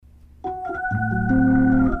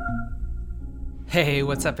Hey,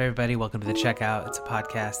 what's up, everybody? Welcome to The Checkout. It's a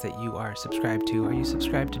podcast that you are subscribed to. Are you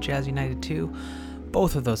subscribed to Jazz United too?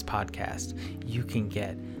 Both of those podcasts you can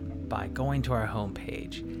get by going to our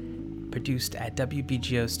homepage, produced at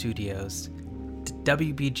WBGO Studios,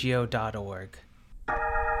 wbgo.org.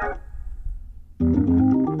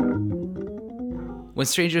 When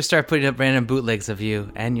strangers start putting up random bootlegs of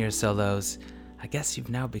you and your solos, I guess you've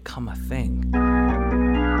now become a thing.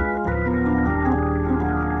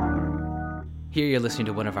 Here you're listening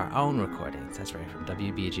to one of our own recordings, that's right, from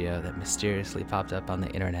WBGO, that mysteriously popped up on the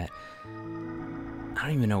internet. I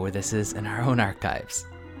don't even know where this is in our own archives.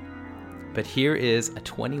 But here is a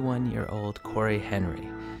 21-year-old Cory Henry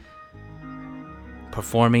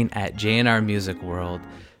performing at J&R Music World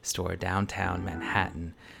store downtown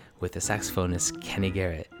Manhattan with the saxophonist Kenny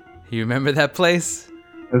Garrett. You remember that place?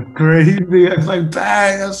 That's crazy. I was like,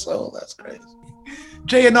 dang, that's crazy.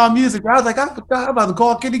 J&R Music. I was like, I forgot about to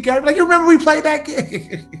call Kenny Garrett. Like, you remember we played that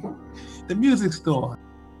gig? The music store.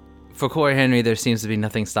 For Cory Henry, there seems to be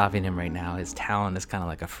nothing stopping him right now. His talent is kind of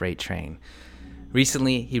like a freight train.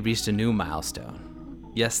 Recently, he reached a new milestone.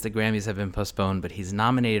 Yes, the Grammys have been postponed, but he's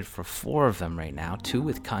nominated for 4 of them right now, 2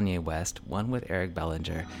 with Kanye West, 1 with Eric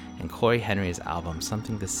Bellinger, and Cory Henry's album,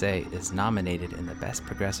 Something to Say, is nominated in the Best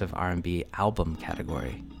Progressive R&B Album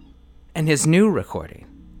category. And his new recording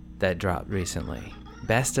that dropped recently,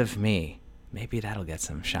 Best of Me, maybe that'll get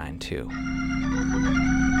some shine too.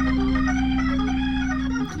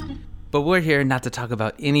 But we're here not to talk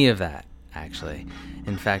about any of that, actually.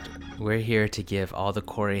 In fact, we're here to give all the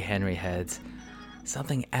Cory Henry heads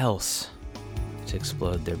something else to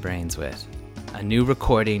explode their brains with. A new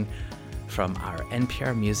recording from our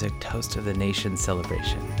NPR Music Toast of the Nation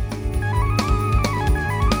celebration.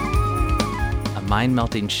 A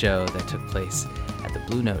mind-melting show that took place at the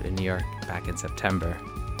Blue Note in New York back in September.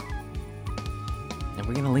 And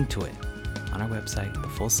we're going to link to it on our website, the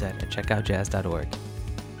full set at checkoutjazz.org.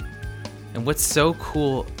 And what's so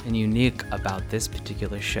cool and unique about this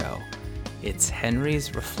particular show, it's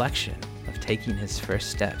Henry's reflection of taking his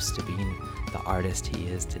first steps to being the artist he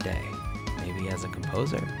is today. Maybe as a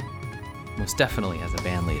composer, most definitely as a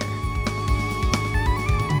band leader.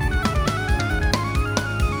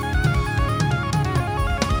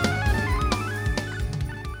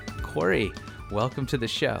 Cory, welcome to the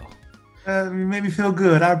show. It made me feel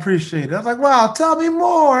good. I appreciate it. I was like, wow, tell me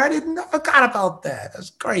more. I forgot about that.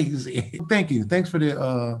 That's crazy. Thank you. Thanks for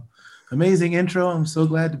the amazing intro. I'm so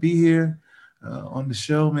glad to be here on the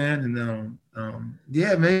show, man. And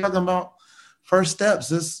yeah, maybe talking about first steps.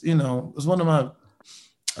 This, was one of my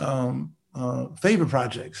favorite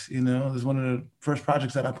projects. It was one of the first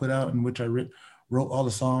projects that I put out in which I wrote all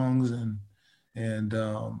the songs, and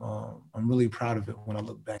I'm really proud of it when I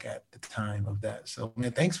look back at the time of that. So,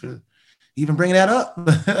 man, thanks for even bringing that up.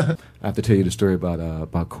 I have to tell you the story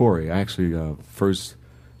about Cory. I actually first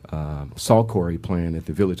saw Cory playing at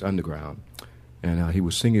the Village Underground, and he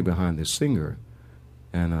was singing behind this singer,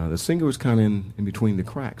 and the singer was kind of in between the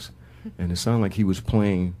cracks, and it sounded like he was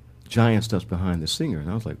playing giant stuff behind the singer, and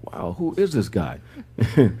I was like, wow, who is this guy?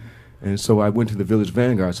 And so I went to the Village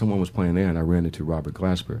Vanguard. Someone was playing there, and I ran into Robert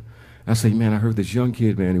Glasper. I said, man, I heard this young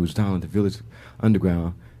kid, man, he was down at the Village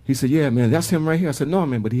Underground. He said, yeah, man, that's him right here. I said, no,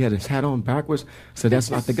 man, but he had his hat on backwards. I said, that's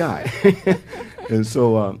not the guy. And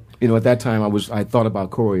so, at that time, I thought about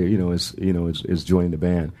Cory, as joining the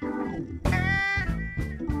band.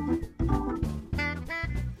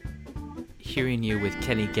 Hearing you with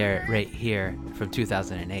Kenny Garrett right here from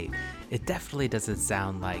 2008, it definitely doesn't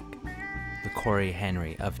sound like the Cory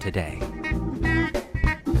Henry of today.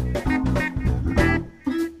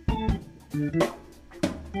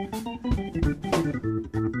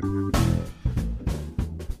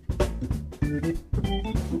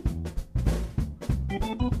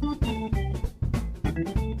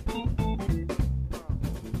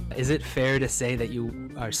 Is it fair to say that you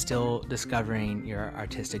are still discovering your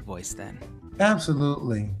artistic voice then?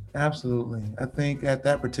 Absolutely. I think at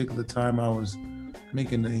that particular time I was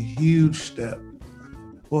making a huge step.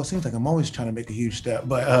 Well, it seems like I'm always trying to make a huge step,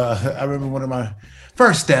 but I remember one of my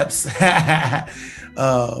first steps out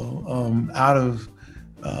of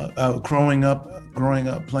growing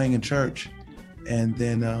up playing in church, and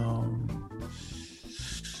then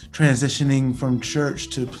transitioning from church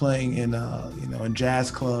to playing in in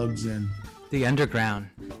jazz clubs and the Underground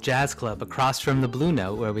Jazz Club across from the Blue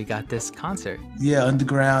Note where we got this concert. Yeah,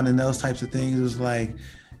 Underground and those types of things. It was like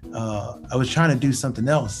I was trying to do something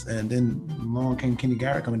else, and then along came Kenny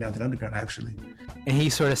Garrett coming down to the Underground, actually. And he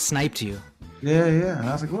sort of sniped you. Yeah. And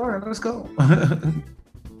I was like, all right, let's go.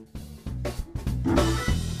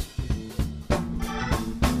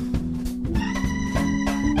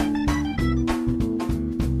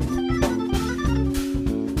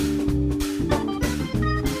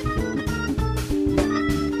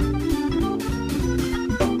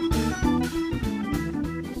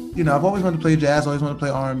 I've always wanted to play jazz, always wanted to play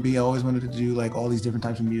R&B. I always wanted to do like all these different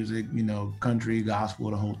types of music, country,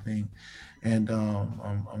 gospel, the whole thing. And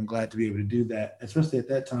I'm glad to be able to do that, especially at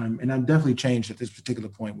that time. And I've definitely changed at this particular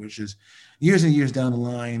point, which is years and years down the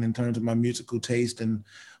line in terms of my musical taste and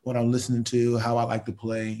what I'm listening to, how I like to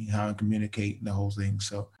play, how I communicate, and the whole thing.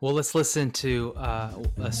 So, well, let's listen to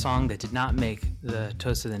a song that did not make the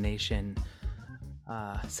Toast of the Nation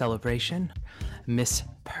celebration, Miss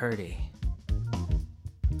Purdy.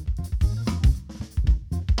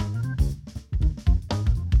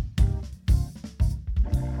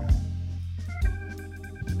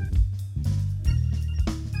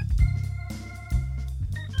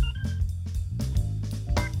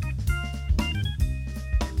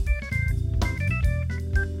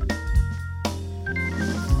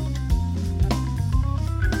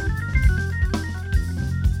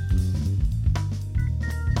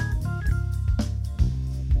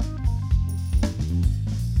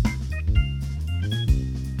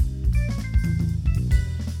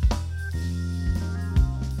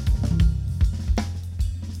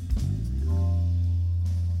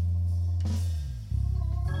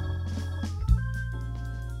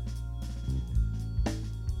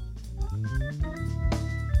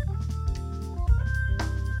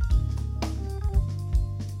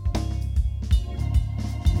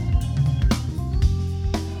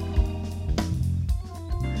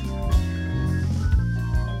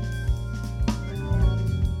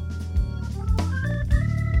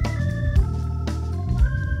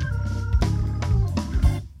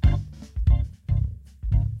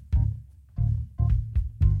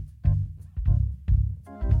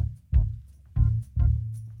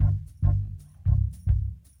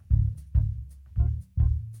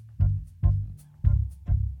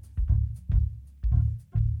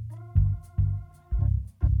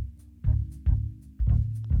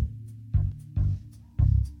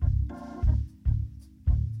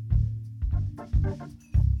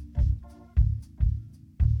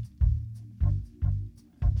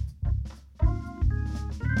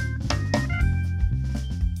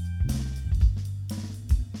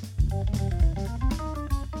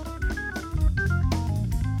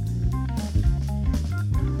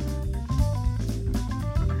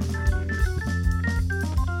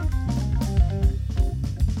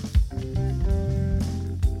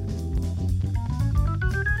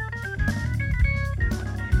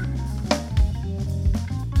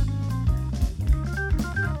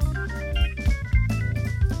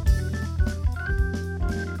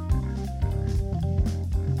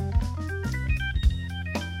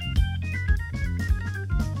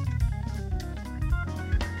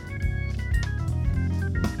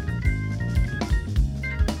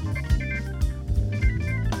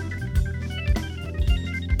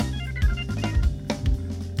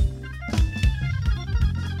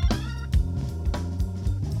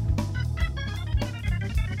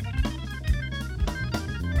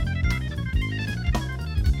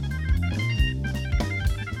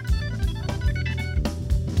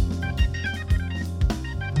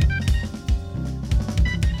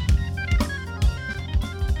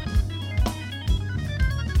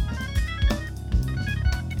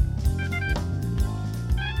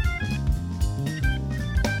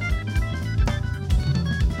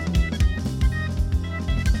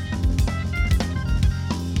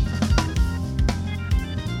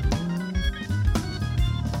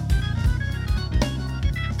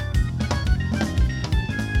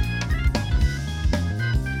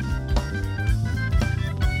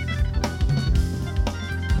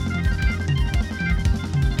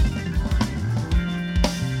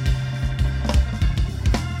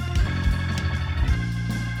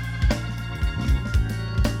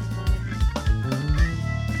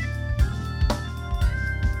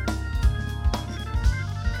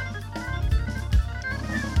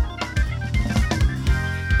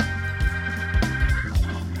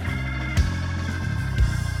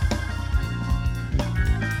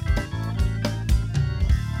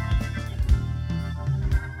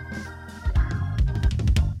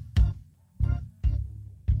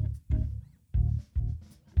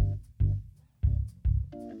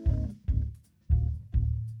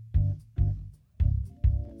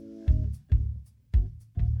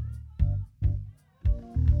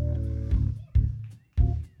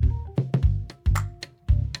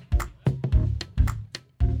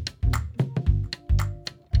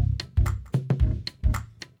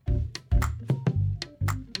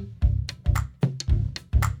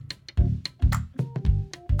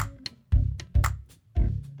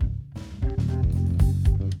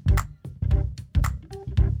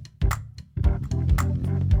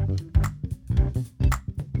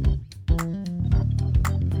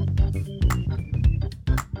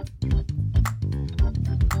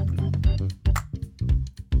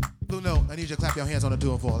 I need you to clap your hands on the 2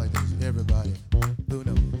 and 4 like this. Everybody. Blue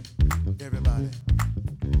note. Everybody.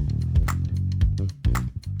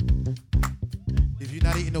 If you're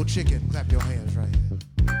not eating no chicken, clap your hands right here.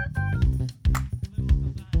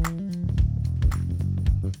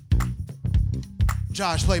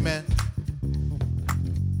 Josh, play, man.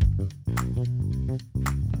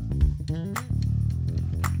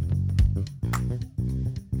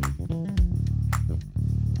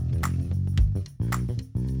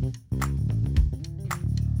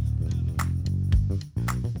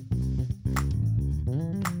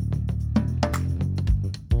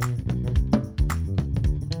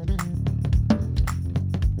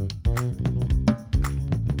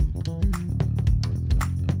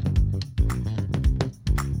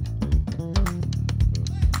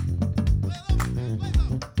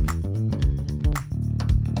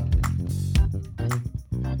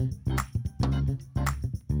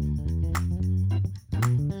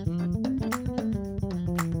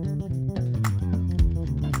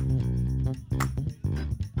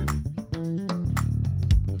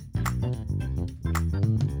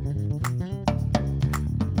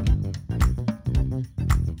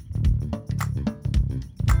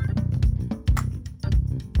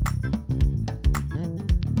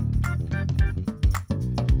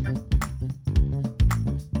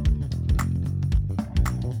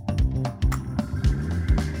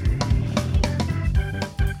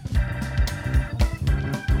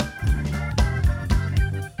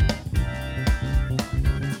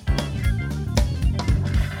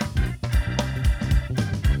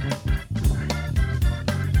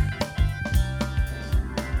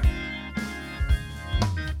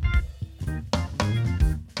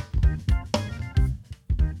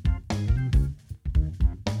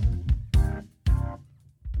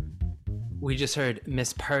 We just heard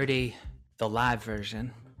Miss Purdy, the live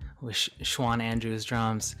version, with Schwan Andrews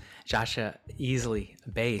drums, Joshua Easley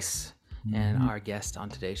bass, and our guest on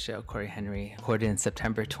today's show, Cory Henry, recorded in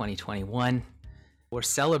September 2021. We're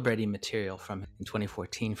celebrating material from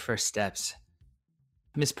 2014, First Steps.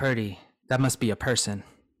 Miss Purdy, that must be a person.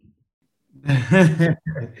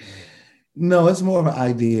 No, it's more of an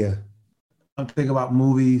idea. I think about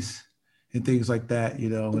movies and things like that, you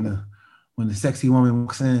know, when the sexy woman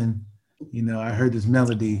walks in, you know, I heard this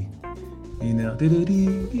melody, you know,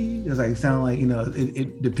 it's like, it sounded like, you know,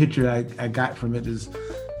 the picture I got from it is,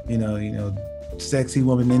 you know, sexy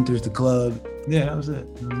woman enters the club. Yeah, that was it.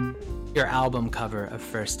 Your album cover of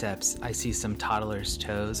First Steps, I see some toddler's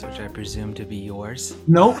toes, which I presume to be yours.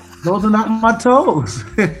 Nope, those are not my toes.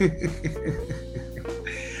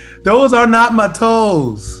 Those are not my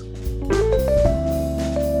toes.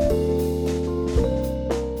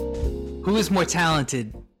 Who is more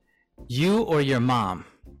talented, you or your mom?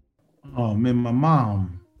 Oh man, my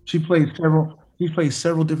mom. She plays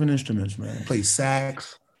several different instruments, man. Plays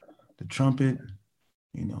sax, the trumpet,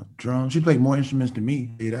 you know, drums. She played more instruments than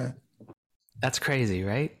me. See that? That's crazy,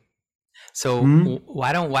 right? So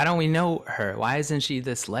why don't we know her? Why isn't she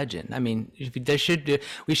this legend? I mean,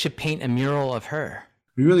 we should paint a mural of her.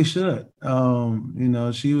 We really should. You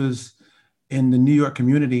know, she was in the New York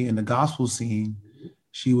community in the gospel scene.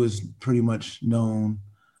 She was pretty much known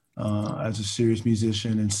as a serious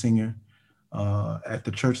musician and singer. At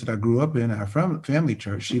the church that I grew up in, our family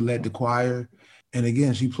church, she led the choir. And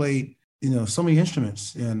again, she played, you know, so many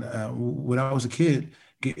instruments. And when I was a kid,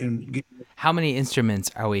 How many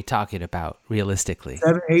instruments are we talking about realistically?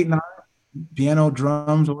 7, 8, 9, piano,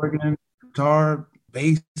 drums, organ, guitar,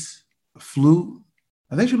 bass, flute.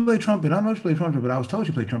 I think she played trumpet. I don't know if she played trumpet, but I was told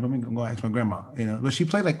she played trumpet. I'm going to go ask my grandma, you know. But she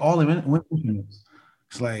played like all the instruments.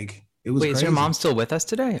 It's like, it was Wait, crazy. is your mom still with us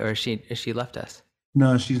today, or is she left us?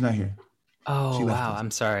 No, she's not here. Oh, wow.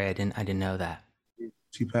 I'm sorry. I didn't know that.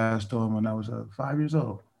 She passed on when I was 5 years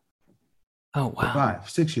old. Oh, wow.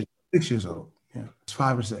 6 years old. Yeah, it's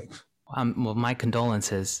 5 or 6. Well, my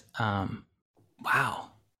condolences. Wow.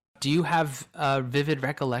 Do you have vivid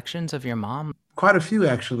recollections of your mom? Quite a few,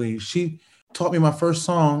 actually. She taught me my first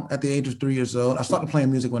song at the age of 3 years old. I started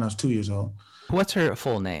playing music when I was 2 years old. What's her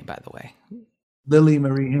full name, by the way? Lily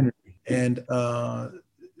Marie Henry. And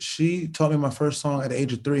she taught me my first song at the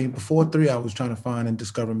age of 3. Before 3, I was trying to find and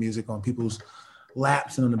discover music on people's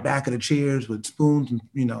laps and on the back of the chairs with spoons and,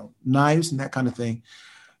 you know, knives and that kind of thing,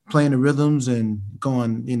 playing the rhythms and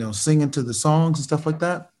going, you know, singing to the songs and stuff like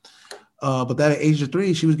that. But at the age of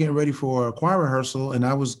 3, she was getting ready for a choir rehearsal, and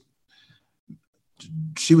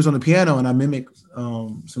she was on the piano, and I mimicked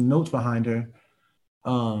some notes behind her.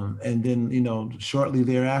 And then, you know, shortly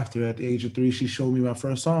thereafter, at the age of 3, she showed me my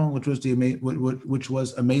first song, which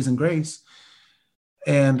was Amazing Grace.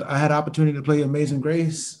 And I had opportunity to play Amazing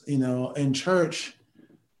Grace, you know, in church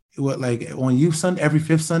like on youth Sunday, every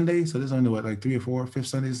fifth Sunday. So there's only like 3 or 4 fifth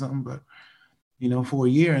Sundays or something, but for a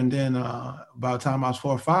year. And then by the time I was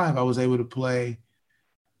 4 or 5, I was able to play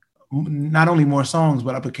not only more songs,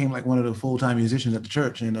 but I became like one of the full-time musicians at the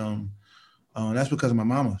church. And that's because of my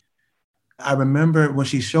mama. I remember when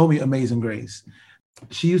she showed me Amazing Grace,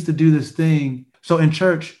 she used to do this thing. So in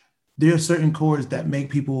church, there are certain chords that make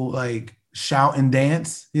people like shout and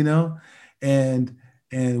dance, and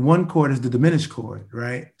one chord is the diminished chord,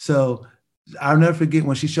 right? So I'll never forget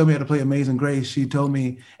when she showed me how to play Amazing Grace, she told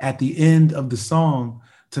me at the end of the song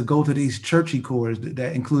to go to these churchy chords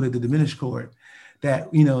that included the diminished chord. That,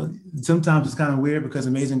 sometimes it's kind of weird because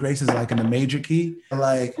Amazing Grace is like in the major key.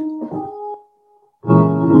 Like,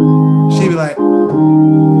 she'd be like,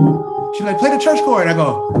 play the church chord. And I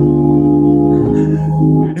go,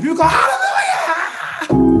 if you go, hallelujah,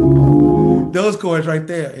 those chords right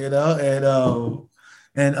there,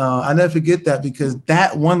 and I never forget that because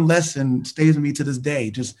that one lesson stays with me to this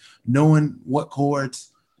day. Just knowing what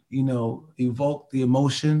chords, evoke the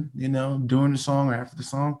emotion, during the song or after the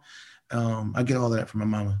song. I get all of that from my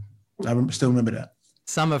mama. I still remember that.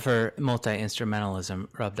 Some of her multi-instrumentalism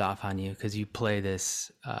rubbed off on you because you play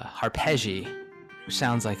this arpeggio, which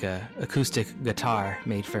sounds like a acoustic guitar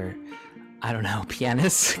made for, I don't know,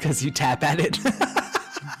 pianists, because you tap at it.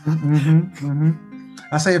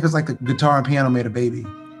 I say if it's like a guitar and piano made a baby,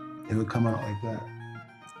 it would come out like that.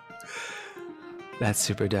 That's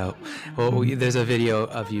super dope. Well, there's a video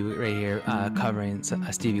of you right here covering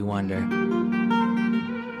Stevie Wonder.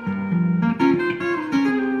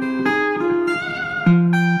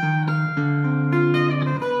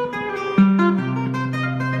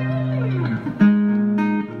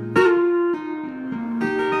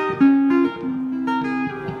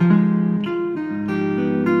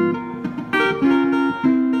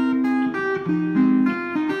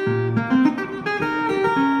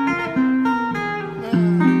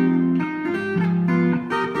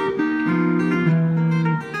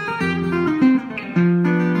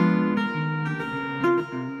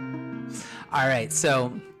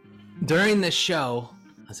 So during the show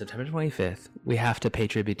on September 25th, we have to pay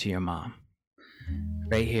tribute to your mom.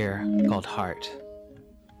 Right here, called Heart.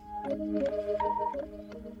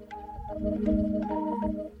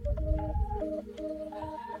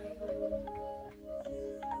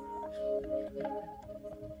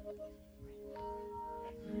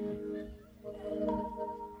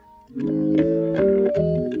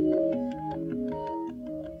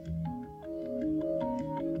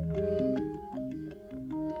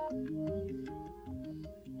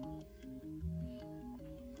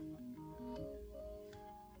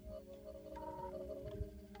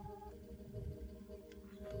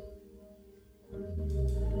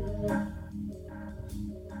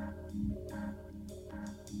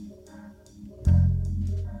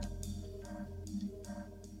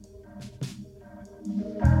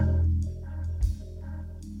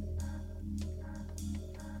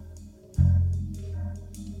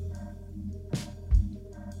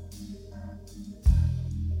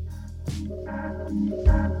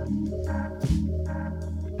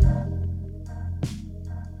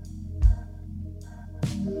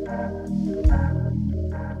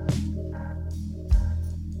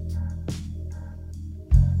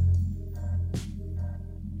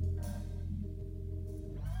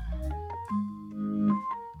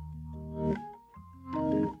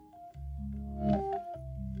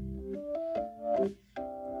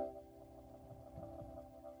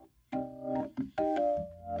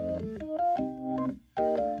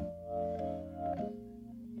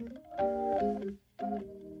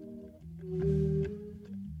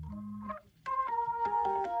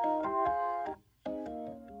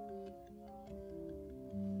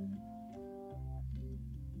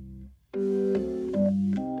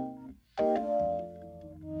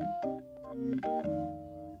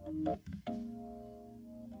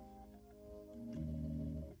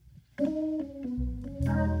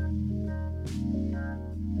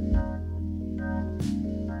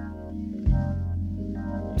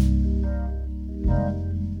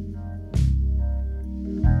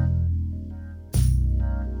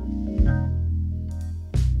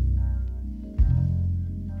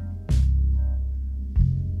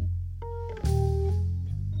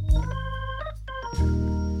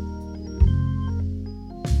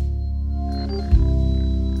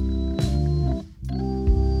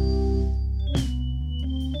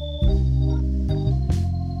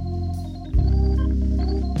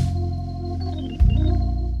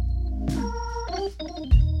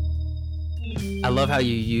 I love how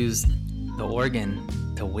you use the organ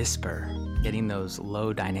to whisper, getting those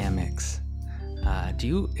low dynamics. Do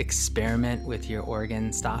you experiment with your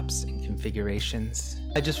organ stops and configurations?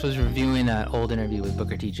 I just was reviewing an old interview with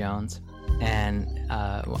Booker T. Jones, and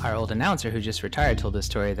our old announcer who just retired told the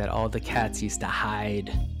story that all the cats used to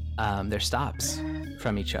hide their stops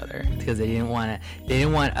from each other because they didn't want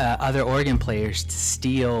other organ players to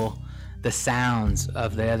steal the sounds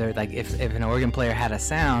of the other. Like if an organ player had a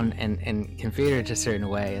sound and configured it a certain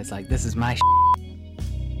way, it's like, this is my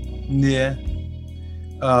Yeah.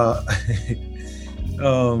 I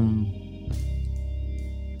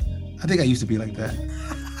think I used to be like that.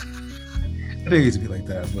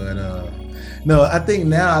 But no, I think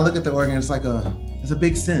now I look at the organ, it's a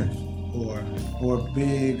big synth or a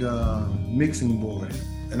big mixing board,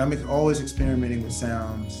 and I'm always experimenting with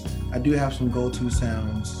sounds. I do have some go-to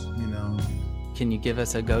sounds, Can you give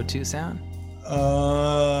us a go-to sound?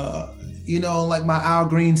 Like my Al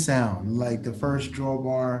Green sound, like the first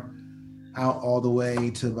drawbar out all the way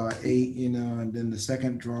to about 8, and then the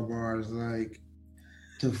second drawbar is like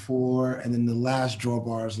to 4, and then the last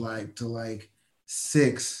drawbar is like to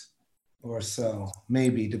 6 or so,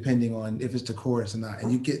 maybe, depending on if it's the chorus or not.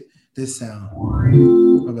 And you get this sound.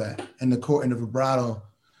 Okay. And the chord and the vibrato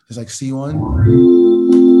is like C1.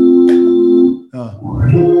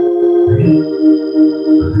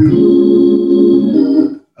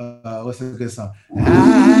 What's a good song?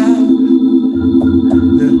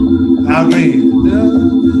 Al Green.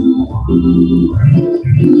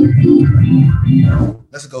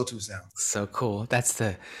 That's a go-to sound. So cool. That's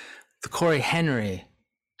the Cory Henry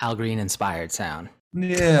Al Green inspired sound.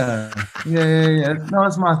 Yeah. No,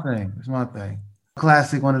 it's my thing.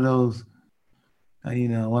 Classic, one of those,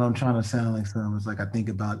 when I'm trying to sound like something, it's like I think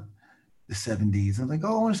about the 70s. I'm like, I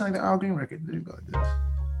want to sound like the Al Green record. There you go.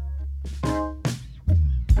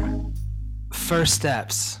 First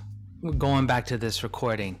steps, going back to this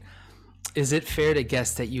recording, is it fair to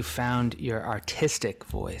guess that you found your artistic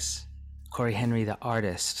voice, Cory Henry the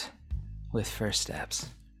artist, with First Steps?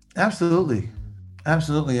 Absolutely, I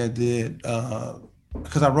did,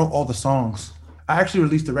 because I wrote all the songs. I actually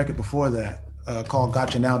released a record before that called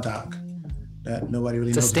Gotcha Now Doc, that nobody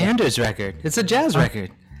really knows. It's a standards record. It's a jazz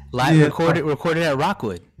record, live recorded at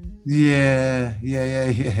Rockwood. Yeah.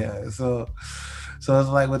 So it's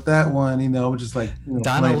like with that one, we're just like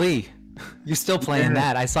Donna Lee. You're still playing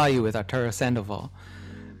that. I saw you with Arturo Sandoval.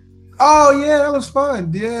 Oh yeah, that was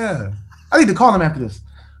fun. Yeah, I need to call him after this.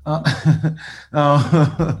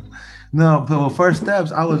 No, but with First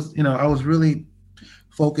Steps, I was really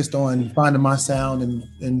focused on finding my sound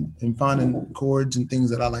and finding chords and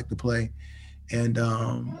things that I like to play, and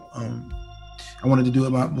I wanted to do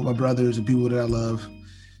it with my brothers and people that I love,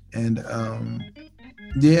 and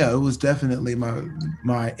yeah, it was definitely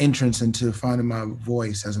my entrance into finding my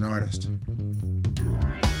voice as an artist.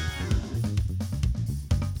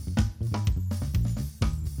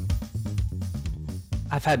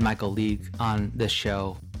 I've had Michael League on this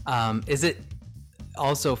show. Is it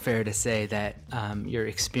also fair to say that your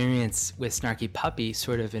experience with Snarky Puppy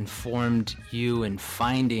sort of informed you in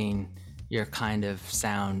finding your kind of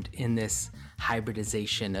sound in this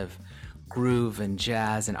hybridization of groove and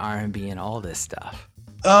jazz and R&B and all this stuff?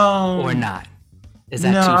 Or not? Is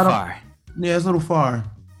that too far? Yeah, it's a little far.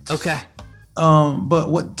 Okay. But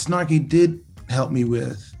what Snarky did help me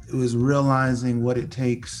with, it was realizing what it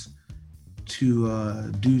takes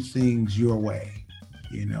to do things your way,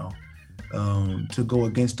 to go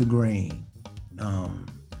against the grain,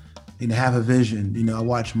 and have a vision. I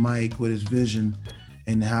watched Mike with his vision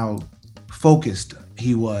and how focused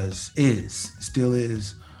he still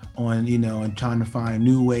is on, and trying to find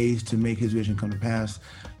new ways to make his vision come to pass.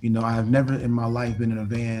 I have never in my life been in a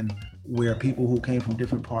van where people who came from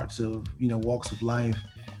different parts of, walks of life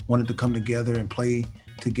wanted to come together and play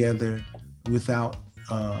together without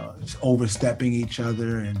overstepping each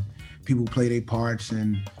other, and people play their parts,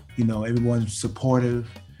 and, everyone's supportive,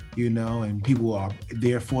 and people are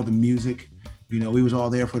there for the music. We was all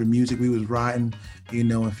there for the music. We was riding,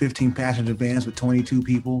 in 15 passenger vans with 22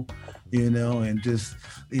 people, and just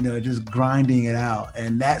grinding it out.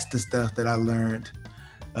 And that's the stuff that I learned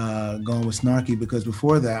going with Snarky, because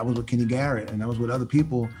before that I was with Kenny Garrett and I was with other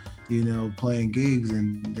people, playing gigs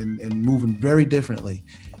and moving very differently.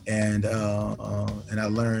 And I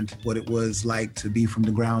learned what it was like to be from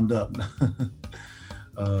the ground up,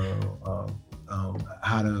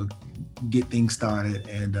 how to get things started.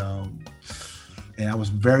 And I was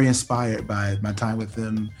very inspired by my time with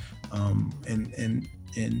them, and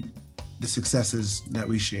the successes that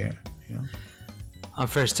we share. On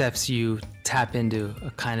First Steps, you tap into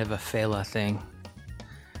a kind of a Fela thing,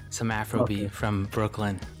 some Afrobeat from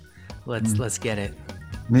Brooklyn. Let's get it.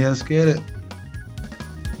 Yeah, let's get it.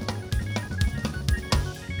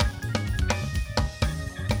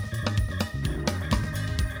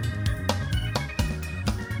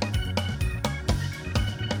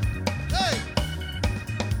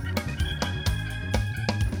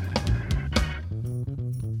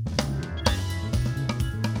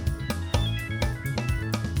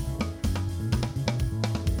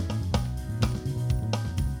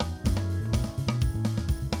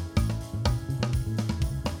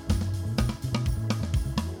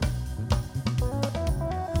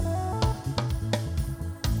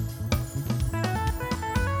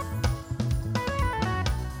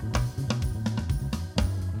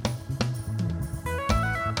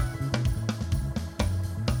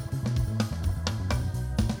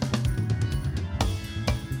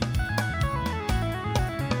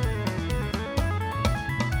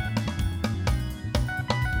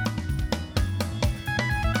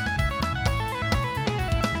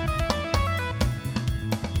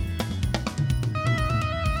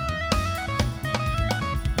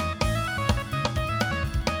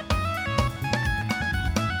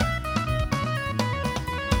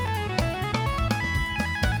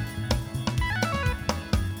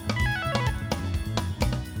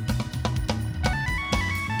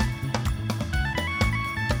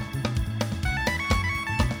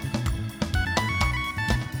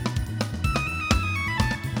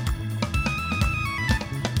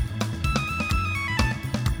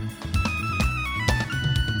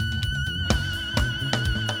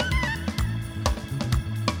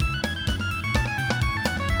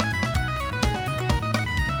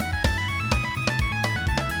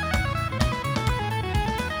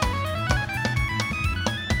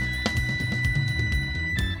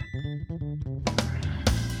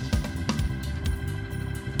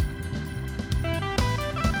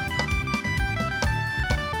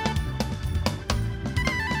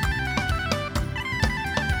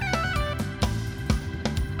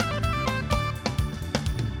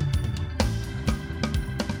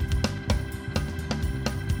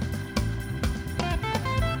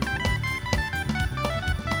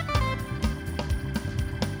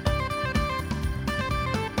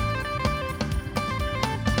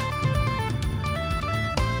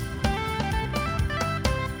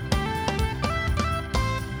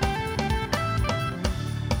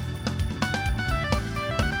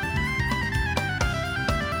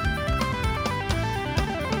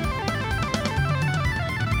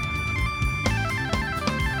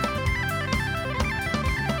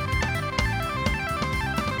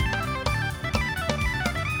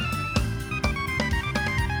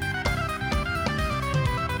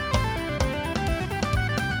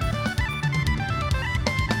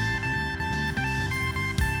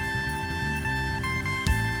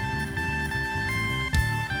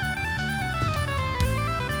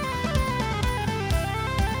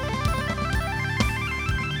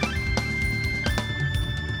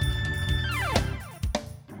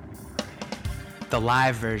 the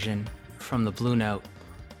live version from the Blue Note.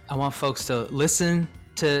 I want folks to listen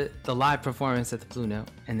to the live performance at the Blue Note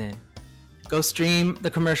and then go stream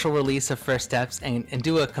the commercial release of First Steps and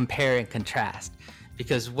do a compare and contrast.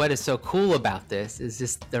 Because what is so cool about this is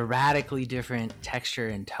just the radically different texture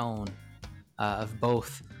and tone of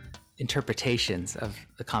both interpretations of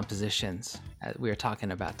the compositions that we are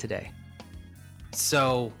talking about today.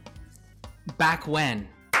 So back when,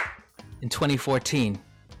 in 2014,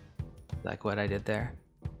 like what I did there,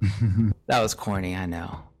 that was corny, I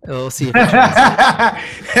know. We'll see if it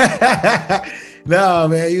translates. No,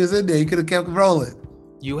 man, you was in there. You could have kept rolling.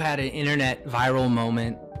 You had an internet viral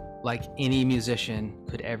moment like any musician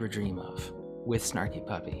could ever dream of with Snarky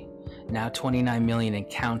Puppy. Now 29 million and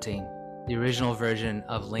counting. The original version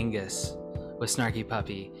of Lingus with Snarky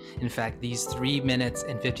Puppy. In fact, these 3 minutes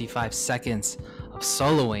and 55 seconds of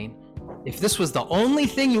soloing, if this was the only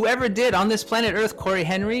thing you ever did on this planet Earth, Cory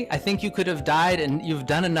Henry, I think you could have died, and you've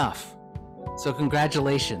done enough. So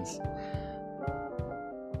congratulations.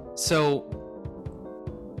 So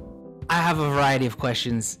I have a variety of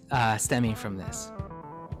questions stemming from this.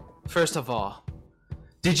 First of all,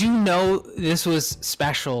 did you know this was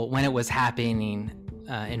special when it was happening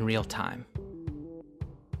in real time?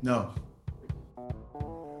 No.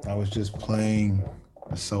 I was just playing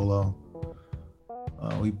a solo.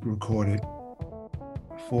 We recorded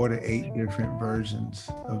 4 to 8 different versions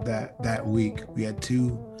of that week. We had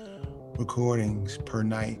 2 recordings per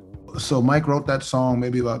night. So Mike wrote that song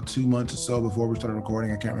maybe about 2 months or so before we started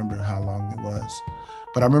recording. I can't remember how long it was.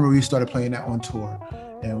 But I remember we started playing that on tour,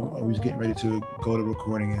 and we was getting ready to go to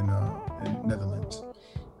recording in Netherlands.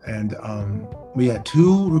 And we had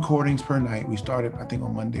 2 recordings per night. We started, I think,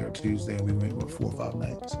 on Monday or Tuesday, and we went with 4 or 5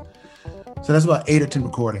 nights. So that's about 8 or 10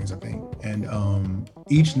 recordings, I think. And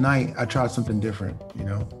each night I tried something different, you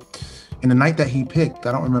know. And the night that he picked,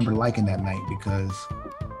 I don't remember liking that night because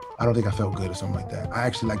I don't think I felt good or something like that. I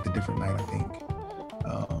actually liked a different night, I think.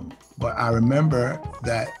 But I remember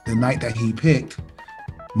that the night that he picked,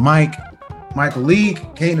 Michael Lee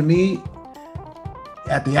came to me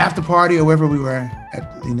at the after party or wherever we were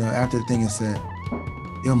at, you know, after the thing, and said,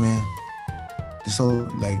 "Yo, man, this so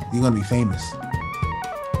like you're gonna be famous."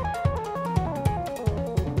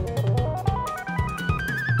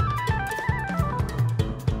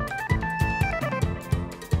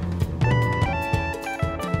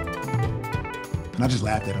 And I just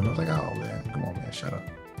laughed at him. I was like, "Oh man, come on, man, shut up."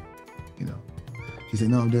 You know. He said,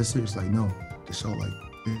 "No, I'm dead serious." Like, "No, the show, like,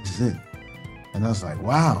 this is it." And I was like,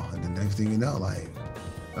 "Wow!" And the next thing you know, like,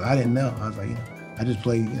 but I didn't know. I was like, you know, I just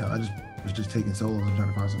played, you know, I just was just taking solos and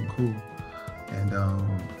trying to find something cool. And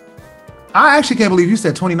I actually can't believe you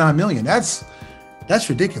said 29 million. That's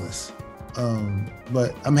ridiculous.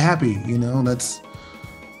 But I'm happy, you know. I'm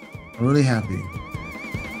really happy.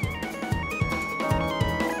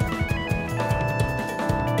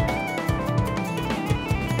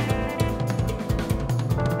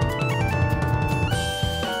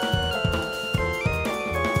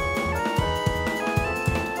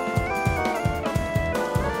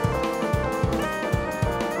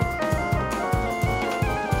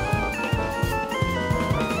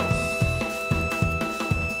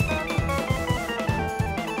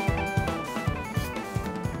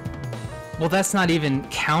 Well, that's not even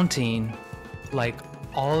counting like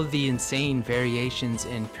all of the insane variations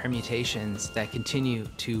and permutations that continue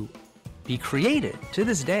to be created to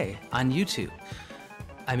this day on YouTube.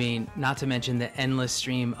 I mean, not to mention the endless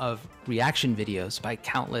stream of reaction videos by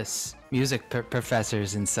countless music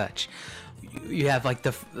professors and such. You have like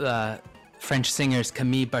the French singers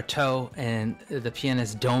Camille Barteau and the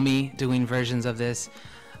pianist Domi doing versions of this,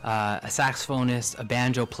 a saxophonist, a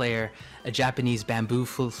banjo player, a Japanese bamboo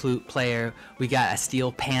flute player. We got a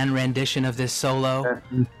steel pan rendition of this solo. That's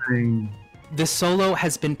insane. This solo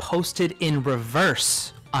has been posted in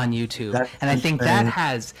reverse on YouTube, and I think that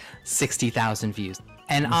has 60,000 views.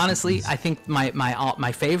 And honestly, I think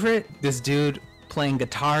my favorite, this dude playing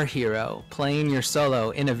Guitar Hero, playing your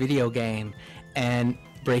solo in a video game and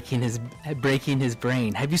breaking his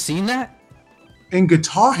brain. Have you seen that? In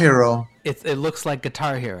Guitar Hero? It looks like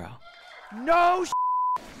Guitar Hero. No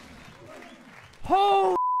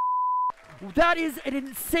Oh, that is an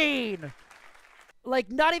insane.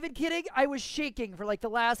 Like, not even kidding, I was shaking for like the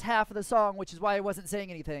last half of the song, which is why I wasn't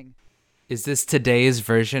saying anything. Is this today's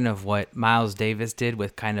version of what Miles Davis did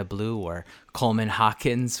with Kinda Blue, or Coleman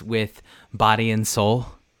Hawkins with Body and Soul?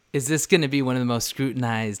 Is this going to be one of the most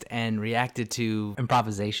scrutinized and reacted to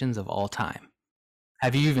improvisations of all time?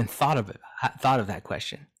 Have you even thought of that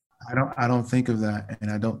question? I don't think of that,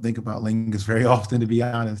 and I don't think about Lingus very often, to be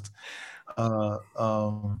honest.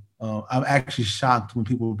 I'm actually shocked when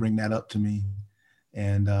people bring that up to me.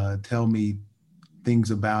 and tell me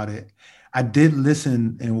things about it. I did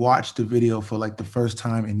listen and watch the video for like the first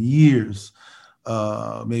time in years,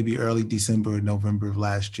 maybe early December, November of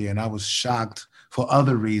last year. And I was shocked for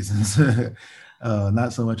other reasons,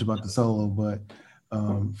 not so much about the solo, but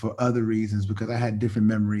for other reasons, because I had different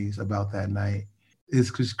memories about that night. It's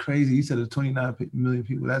just crazy. You said there's 29 million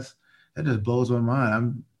people. That just blows my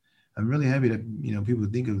mind. I'm really happy that, you know, people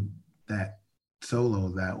think of that solo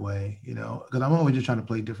that way, you know, because I'm always just trying to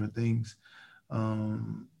play different things.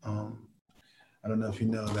 I don't know if you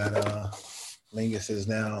know that Lingus is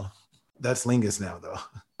now, that's Lingus now though.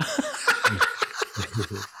 I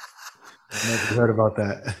don't know if you heard about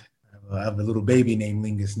that. I have a little baby named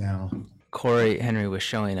Lingus now. Cory Henry was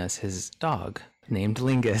showing us his dog named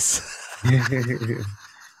Lingus.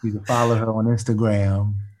 You can follow her on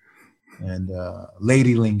Instagram, and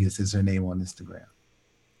Lady Lingus is her name on Instagram.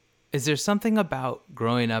 Is there something about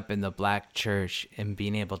growing up in the Black church and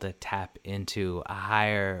being able to tap into a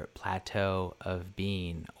higher plateau of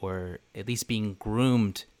being, or at least being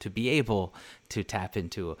groomed to be able to tap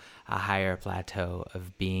into a higher plateau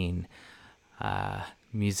of being,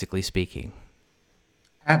 musically speaking?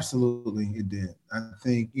 Absolutely, it did. I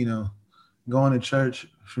think, you know, going to church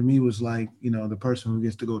for me was like, you know, the person who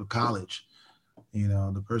gets to go to college, you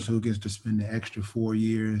know, the person who gets to spend the extra 4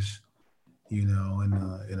 years, you know,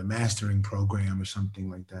 in a mastering program or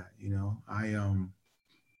something like that. You know, I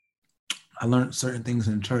learned certain things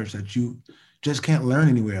in church that you just can't learn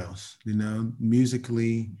anywhere else, you know,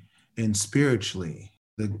 musically and spiritually.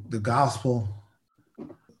 The gospel,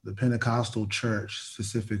 the Pentecostal church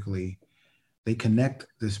specifically, they connect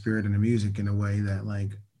the spirit and the music in a way that,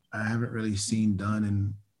 like, I haven't really seen done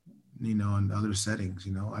in, you know, in other settings.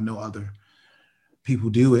 You know, I know other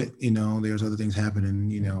people do it, you know, there's other things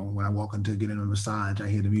happening, you know, when I walk into getting a massage, I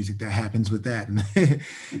hear the music that happens with that,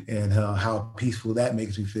 and how peaceful that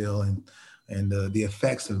makes me feel, and the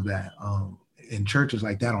effects of that. In churches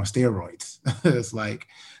like that on steroids. It's like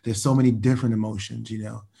there's so many different emotions, you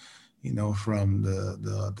know, from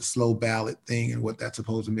the slow ballad thing and what that's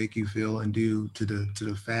supposed to make you feel and do to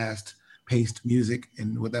the fast paced music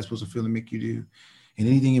and what that's supposed to feel and make you do, and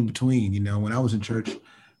anything in between. You know, when I was in church,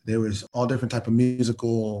 there was all different type of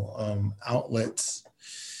musical outlets,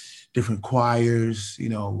 different choirs, you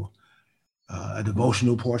know, a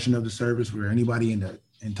devotional portion of the service where anybody in the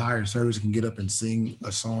entire service can get up and sing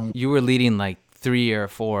a song. You were leading like 3 or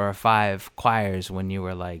 4 or 5 choirs when you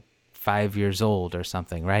were like 5 years old or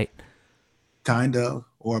something, right? Kind of,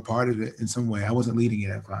 or a part of it in some way. I wasn't leading it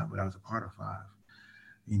at 5, but I was a part of 5.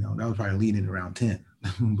 You know, that was probably leading it around 10.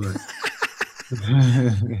 But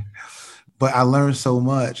but I learned so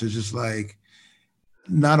much. It's just like,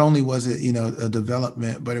 not only was it, you know, a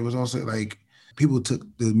development, but it was also like people took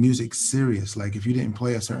the music serious. Like if you didn't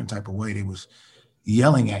play a certain type of way, they was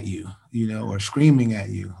yelling at you, you know, or screaming at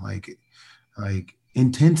you, like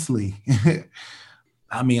intensely.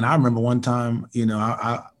 I mean, I remember one time, you know,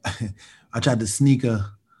 I tried to sneak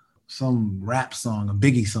some rap song, a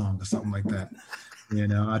Biggie song or something like that. You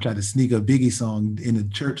know, I tried to sneak a Biggie song in the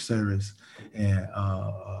church service, and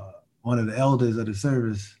one of the elders of the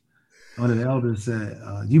service, one of the elders said,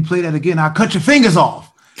 "You play that again, I'll cut your fingers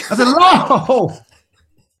off." I said, "No,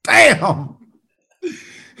 damn."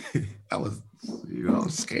 I was, you know,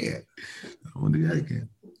 scared. I won't do that again.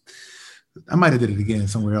 I might have did it again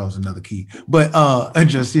somewhere else, another key. But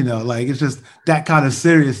just, you know, like, it's just that kind of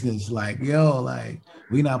seriousness. Like, yo, like,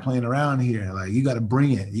 we not playing around here. Like, you got to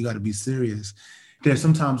bring it. You got to be serious. There's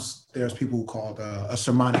people called a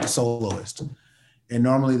sermonic soloist. And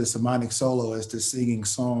normally the sermonic soloist is singing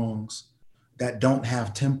songs that don't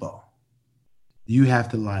have tempo. You have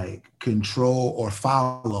to like control or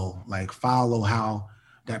follow how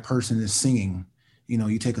that person is singing. You know,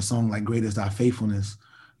 you take a song like Great Is Thy Faithfulness,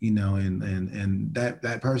 you know, and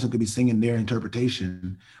that person could be singing their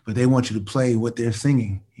interpretation, but they want you to play what they're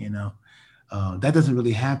singing, you know. That doesn't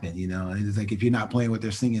really happen, you know. It's like if you're not playing what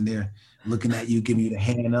they're singing, they're looking at you, giving you the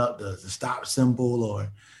hand up, the stop symbol, or,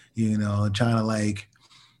 you know, trying to like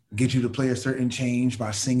get you to play a certain change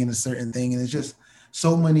by singing a certain thing. And it's just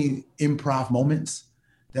so many improv moments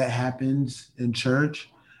that happens in church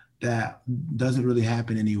that doesn't really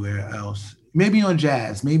happen anywhere else. Maybe in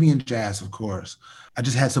jazz, of course. I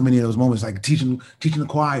just had so many of those moments, like teaching the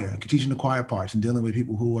choir parts and dealing with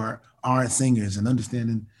people who aren't singers and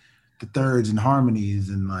understanding the thirds and harmonies.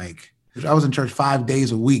 And like, I was in church 5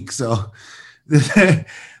 days a week. So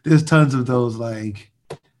there's tons of those, like,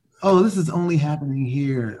 oh, this is only happening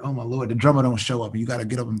here. Oh my Lord, the drummer don't show up and you got to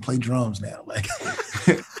get up and play drums now. Like,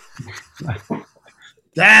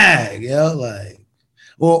 dang, you know, like,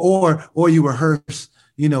 or you rehearse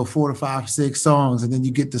 4 to 5, 6 songs, and then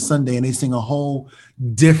you get to Sunday and they sing a whole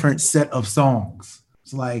different set of songs.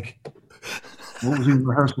 It's like, what was we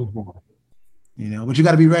rehearsal for? But you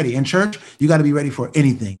got to be ready. In church, you got to be ready for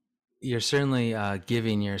anything. You're certainly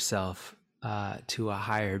giving yourself to a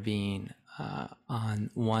higher being on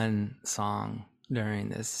one song during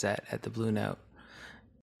this set at the Blue Note.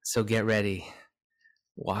 So get ready.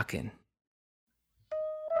 Walking.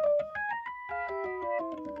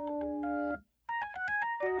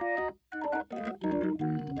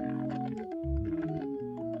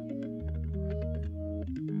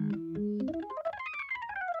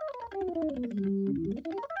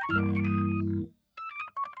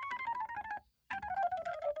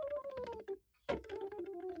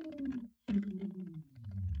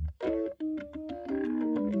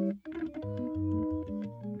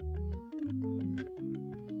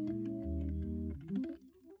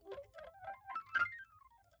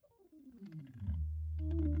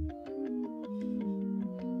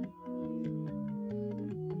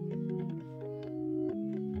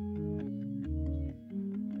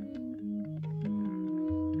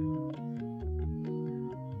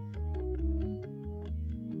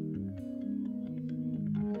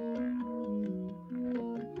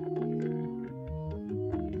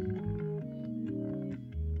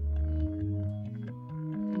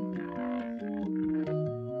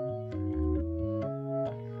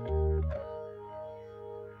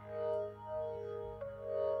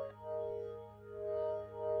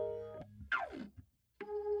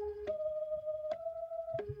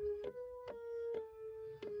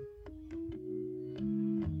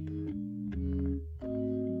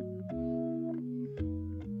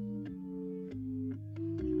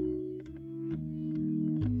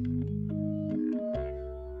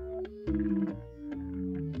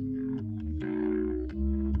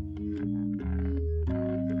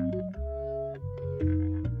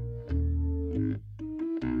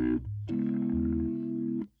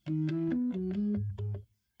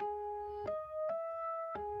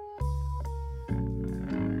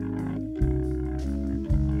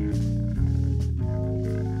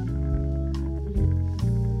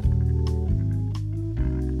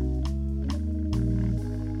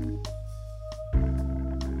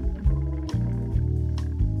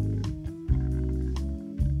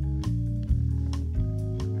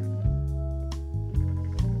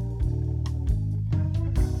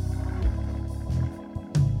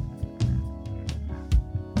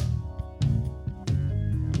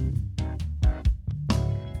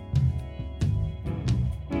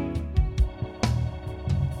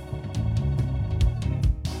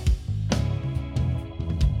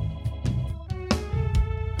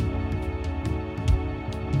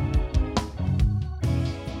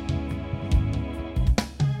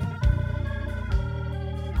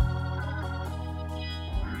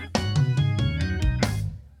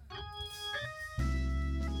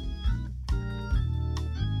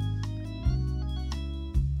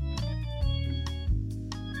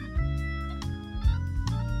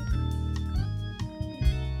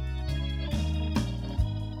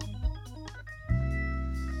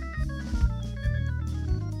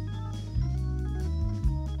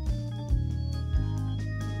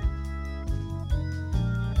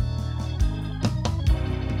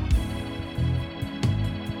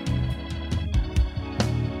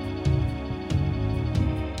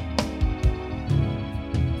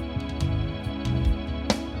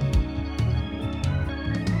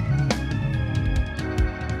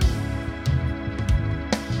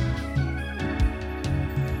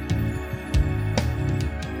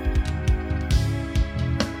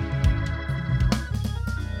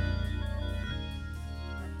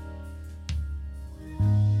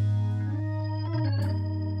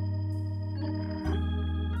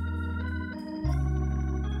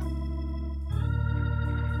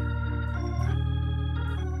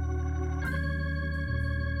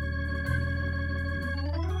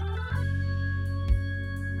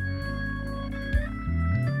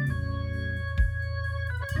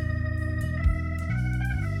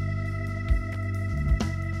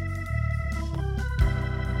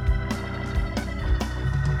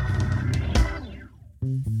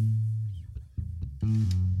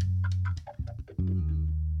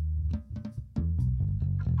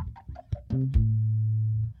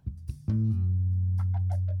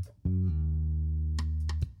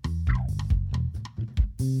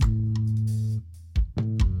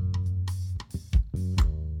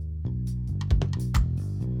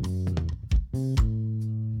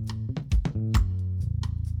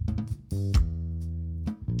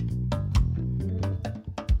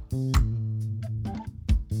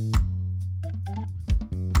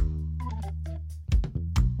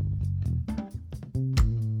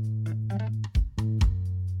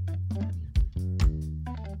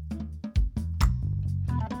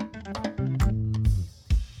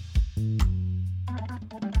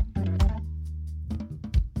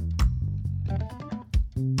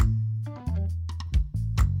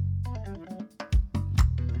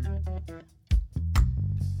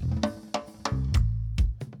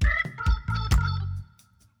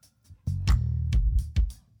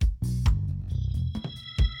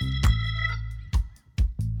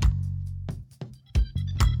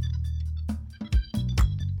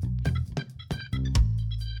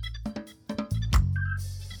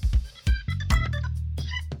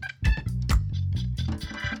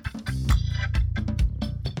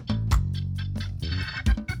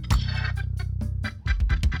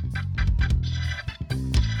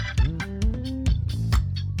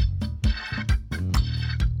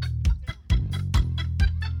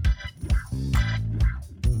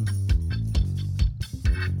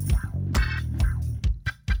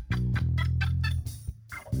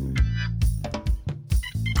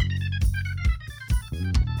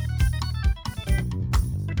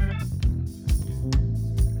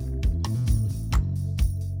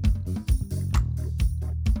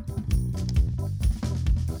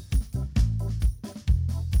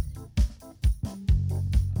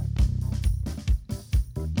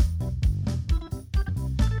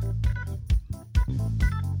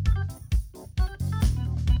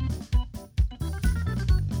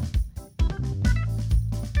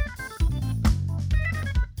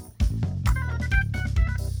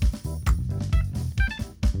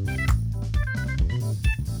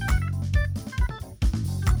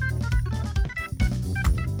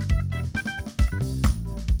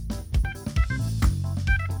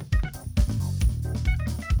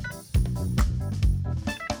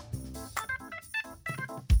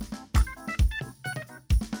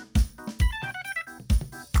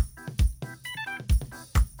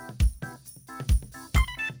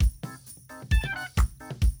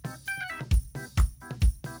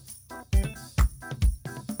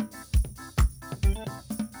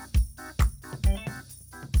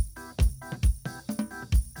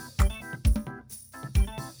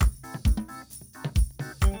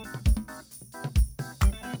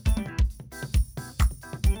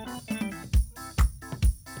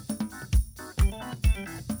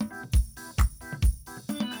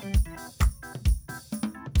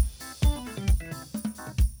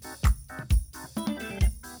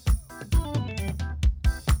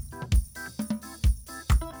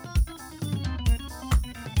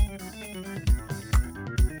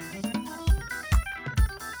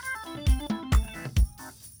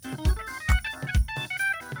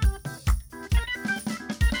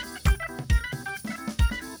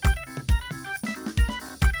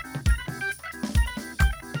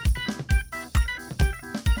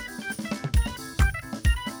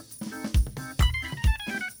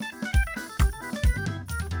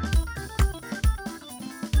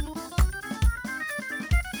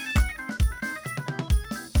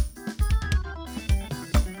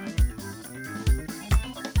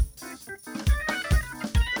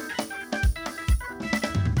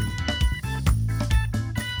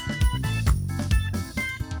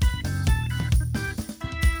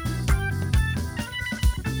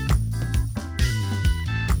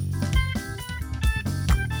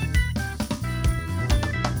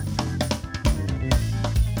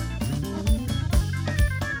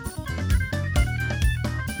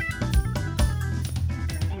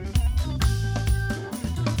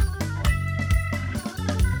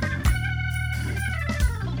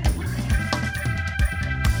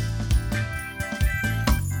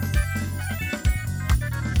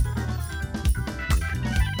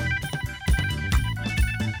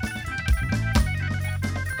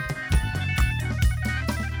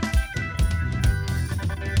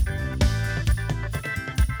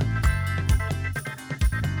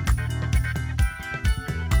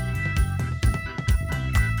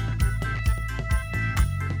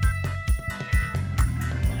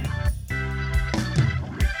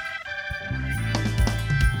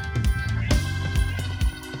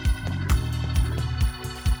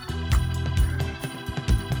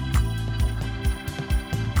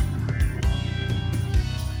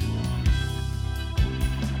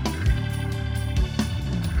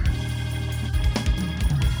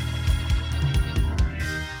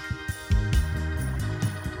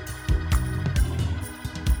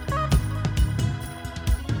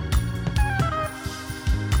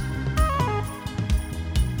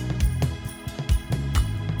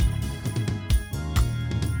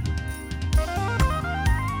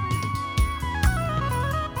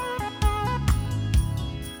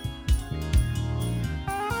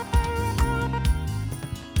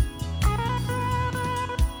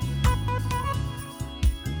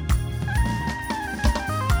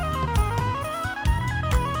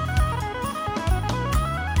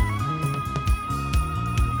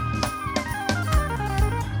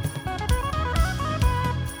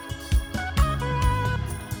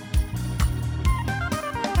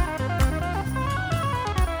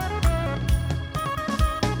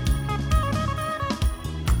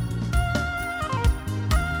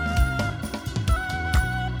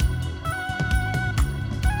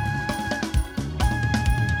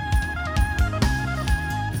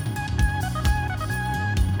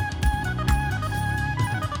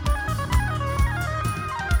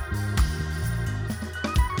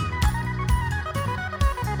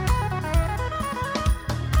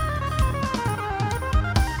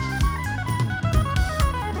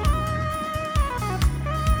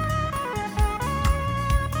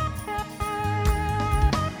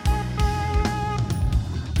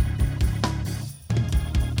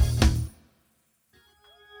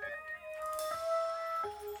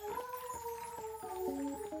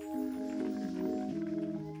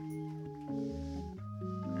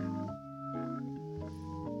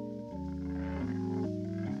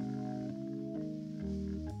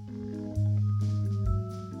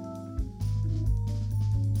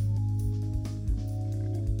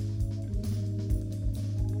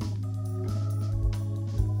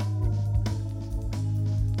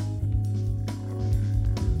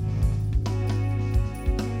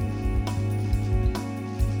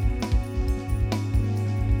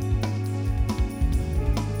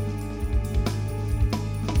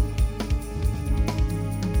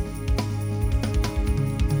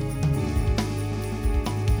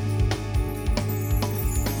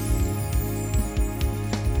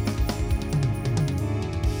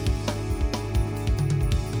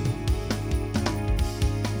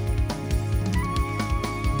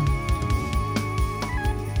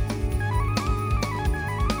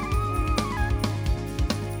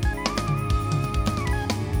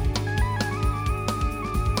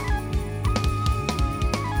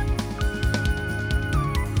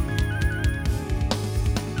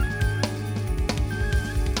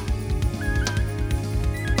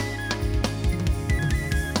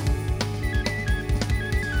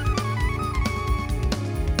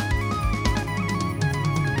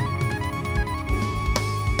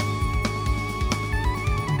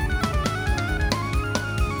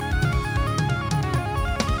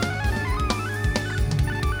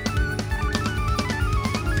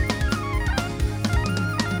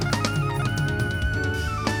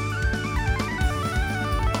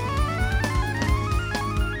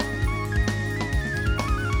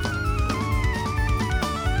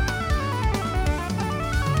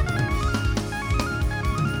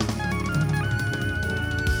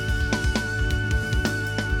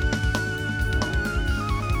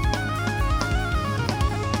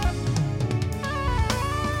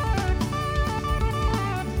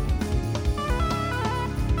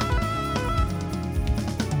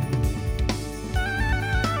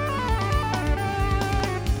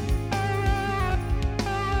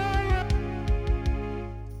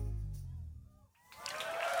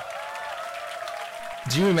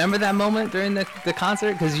 Do you remember that moment during the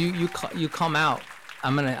concert? Because you come out.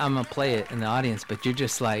 I'm gonna play it in the audience, but you're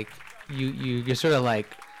just like you're sort of like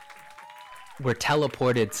we're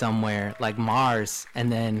teleported somewhere like Mars,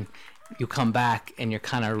 and then you come back and you're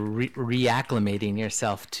kind of reacclimating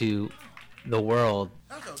yourself to the world.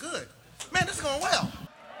 That felt good. Man, this is going well.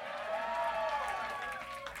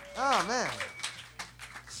 Oh, man.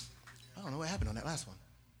 I don't know what happened on that last one.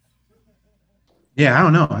 Yeah, I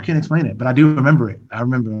don't know. I can't explain it, but I do remember it. I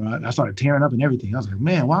remember I started tearing up and everything. I was like,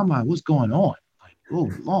 man, what's going on? Like,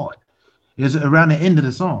 oh, Lord. It was around the end of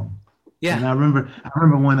the song. Yeah. And I remember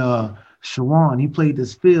when Shawan, he played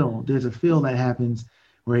this fill. There's a fill that happens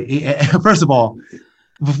where first of all,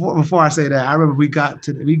 before I say that, I remember we got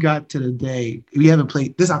to the day, we haven't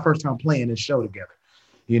played, this is our first time playing this show together,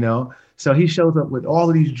 you know? So he shows up with all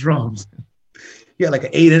of these drums. He had like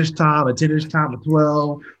an 8-inch tom, a 10-inch tom, a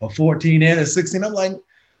 12, a 14, and a 16. I'm like,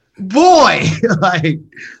 boy, like,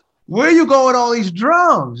 where are you going with all these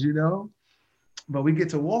drums, you know? But we get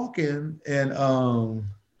to walk in, and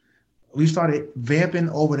we started vamping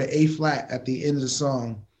over the A flat at the end of the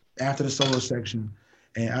song after the solo section.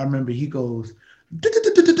 And I remember he goes,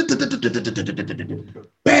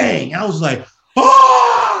 bang. I was like,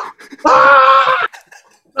 oh, ah!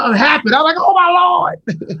 Something happened. I was like, oh my Lord.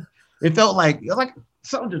 It felt like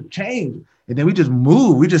something just changed. And then we just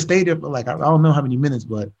moved. We just stayed there for like, I don't know how many minutes,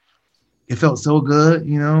 but it felt so good,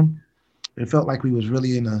 you know? It felt like we was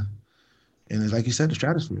really in like you said, the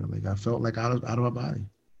stratosphere. Like I felt like out of my body.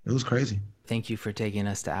 It was crazy. Thank you for taking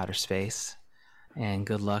us to outer space, and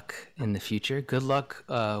good luck in the future. Good luck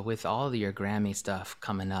with all of your Grammy stuff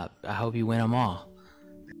coming up. I hope you win them all.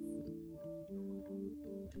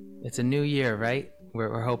 It's a new year, right?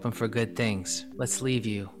 We're hoping for good things. Let's leave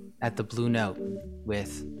you at the Blue Note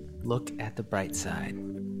with Look at the Bright Side.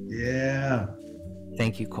 Yeah.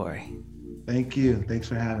 Thank you, Cory. Thank you. Thanks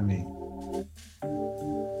for having me.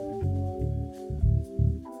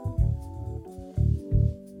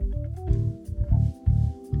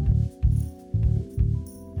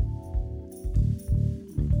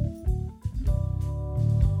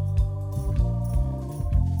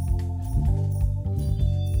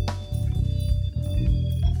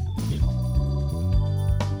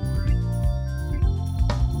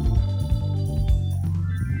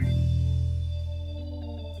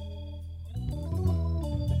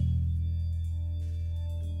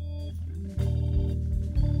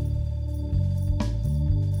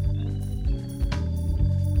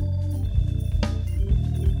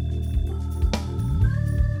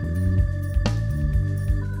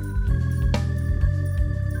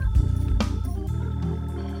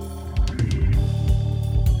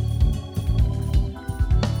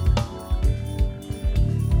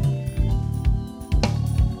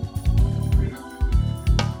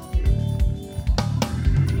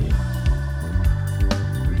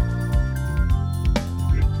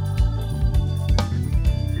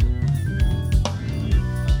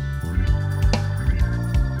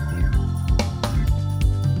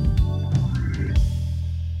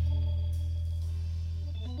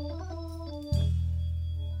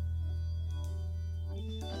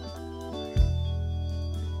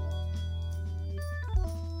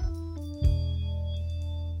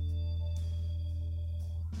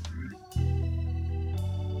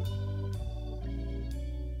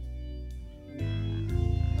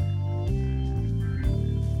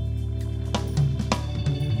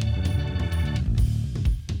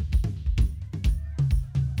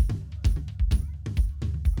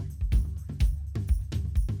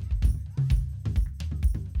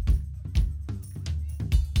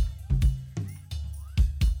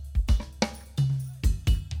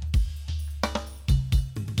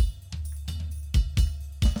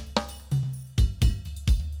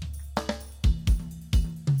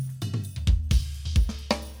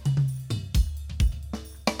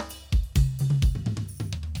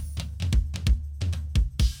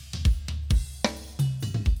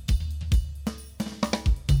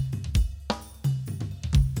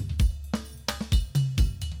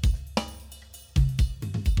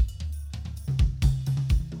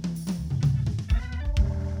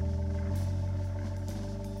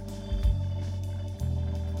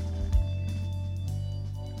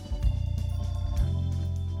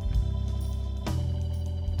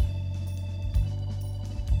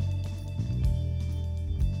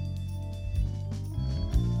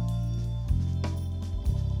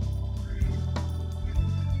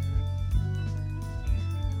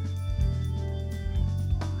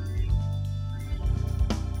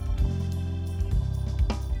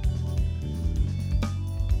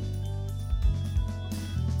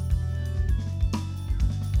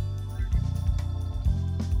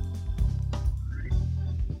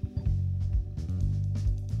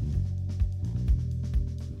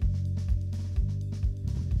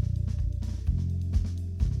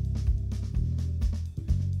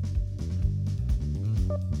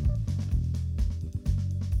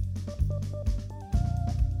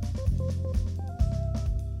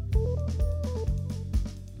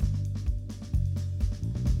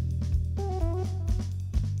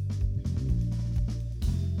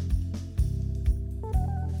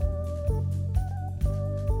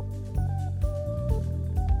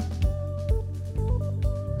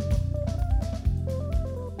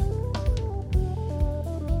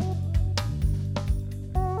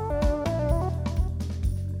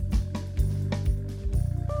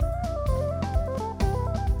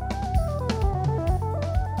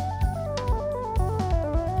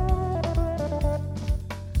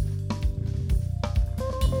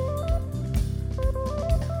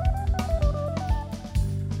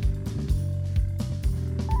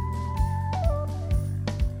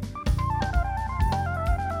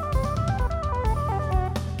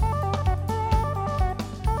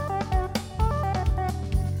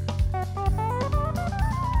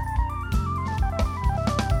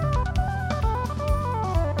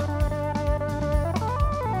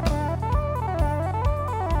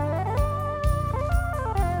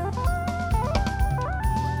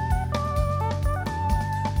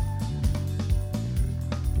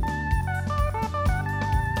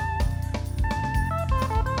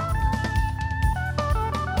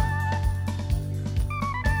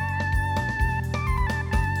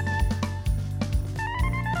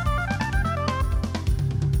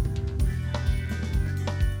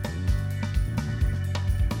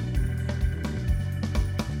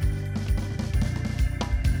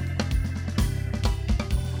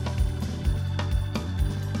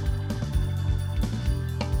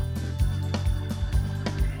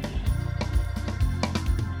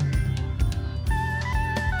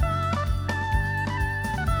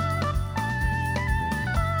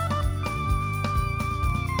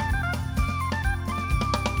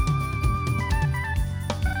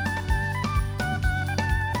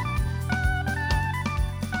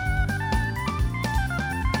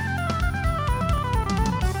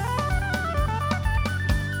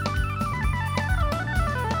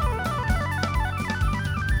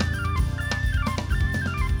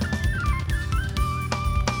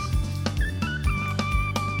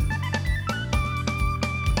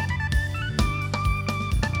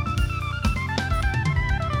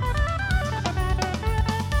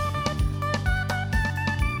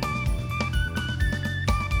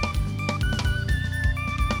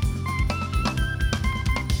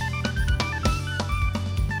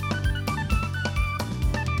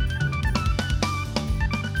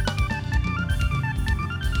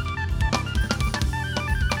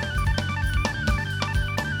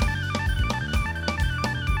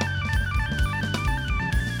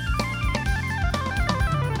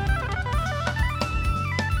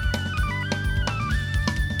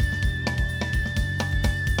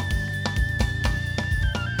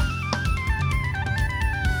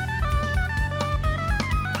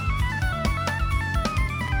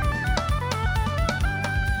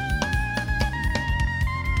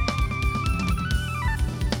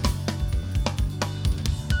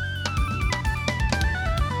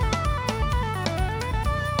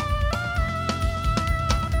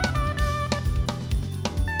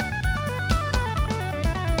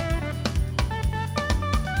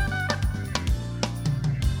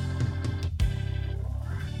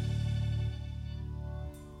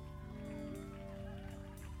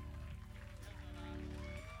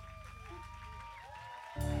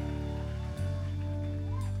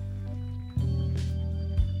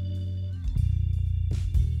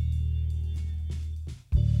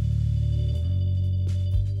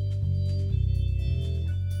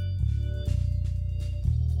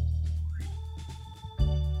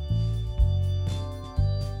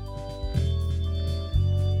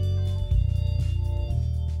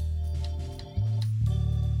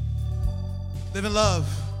 Live in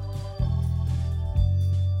love.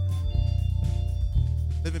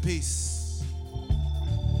 Live in peace.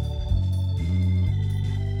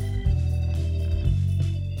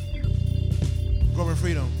 Grow in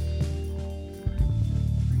freedom.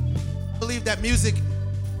 I believe that music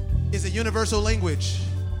is a universal language.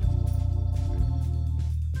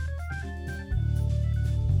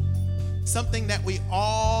 Something that we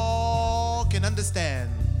all can understand.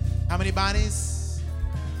 How many bodies?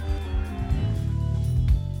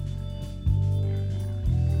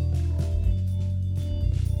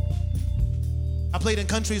 I played in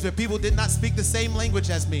countries where people did not speak the same language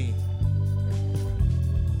as me.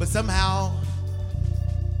 But somehow,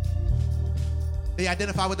 they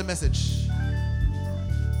identify with the message.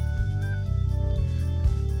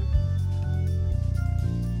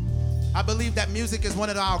 I believe that music is one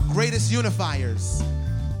of our greatest unifiers,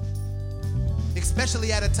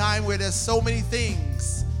 especially at a time where there's so many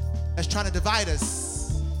things that's trying to divide us.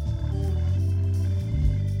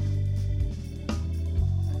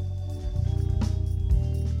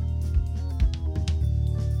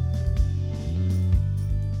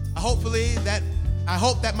 I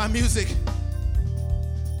hope that my music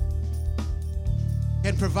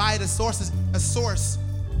can provide a source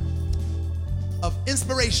of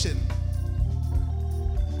inspiration,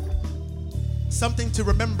 something to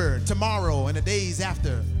remember tomorrow and the days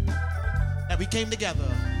after that we came together.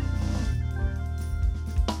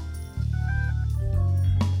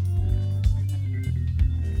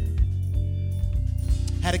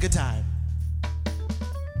 Had a good time.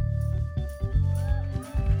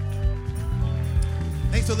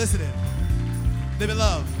 Thanks for listening. Live in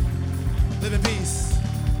love. Live in peace.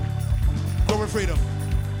 Grow in freedom.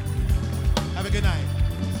 Have a good night.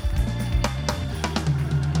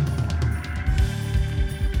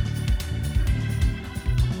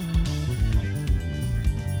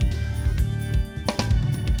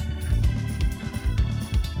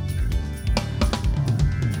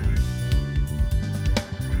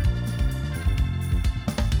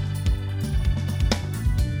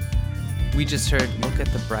 We just heard Look at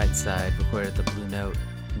the Bright Side, recorded at the Blue Note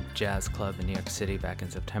Jazz Club in New York City back in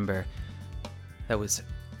September. That was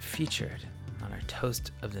featured on our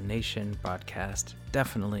Toast of the Nation broadcast.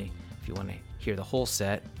 Definitely, if you want to hear the whole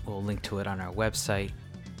set, we'll link to it on our website.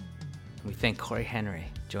 We thank Cory Henry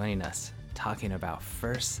joining us, talking about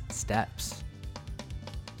First Steps,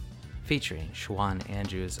 featuring Shawan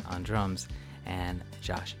Andrews on drums and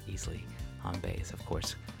Josh Easley on bass. Of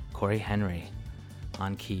course, Cory Henry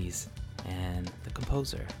on keys and the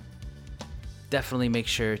composer. Definitely make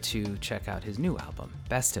sure to check out his new album,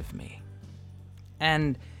 Best of Me.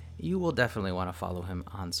 And you will definitely want to follow him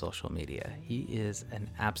on social media. He is an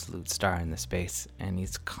absolute star in the space, and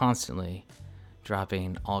he's constantly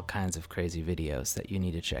dropping all kinds of crazy videos that you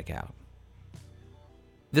need to check out.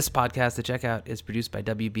 This podcast, The Checkout, is produced by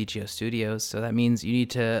WBGO Studios, so that means you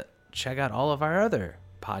need to check out all of our other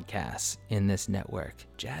podcasts in this network.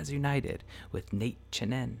 Jazz United with Nate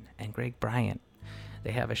Chinen and Greg Bryant.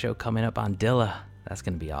 They have a show coming up on Dilla. That's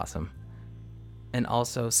going to be awesome. And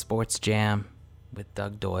also Sports Jam with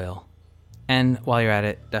Doug Doyle. And while you're at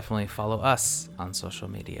it, definitely follow us on social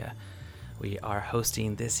media. We are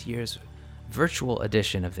hosting this year's virtual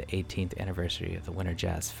edition of the 18th anniversary of the Winter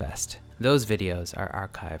Jazz Fest. Those videos are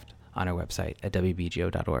archived on our website at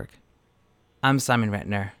wbgo.org. I'm Simon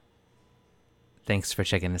Rentner. Thanks for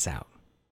checking this out.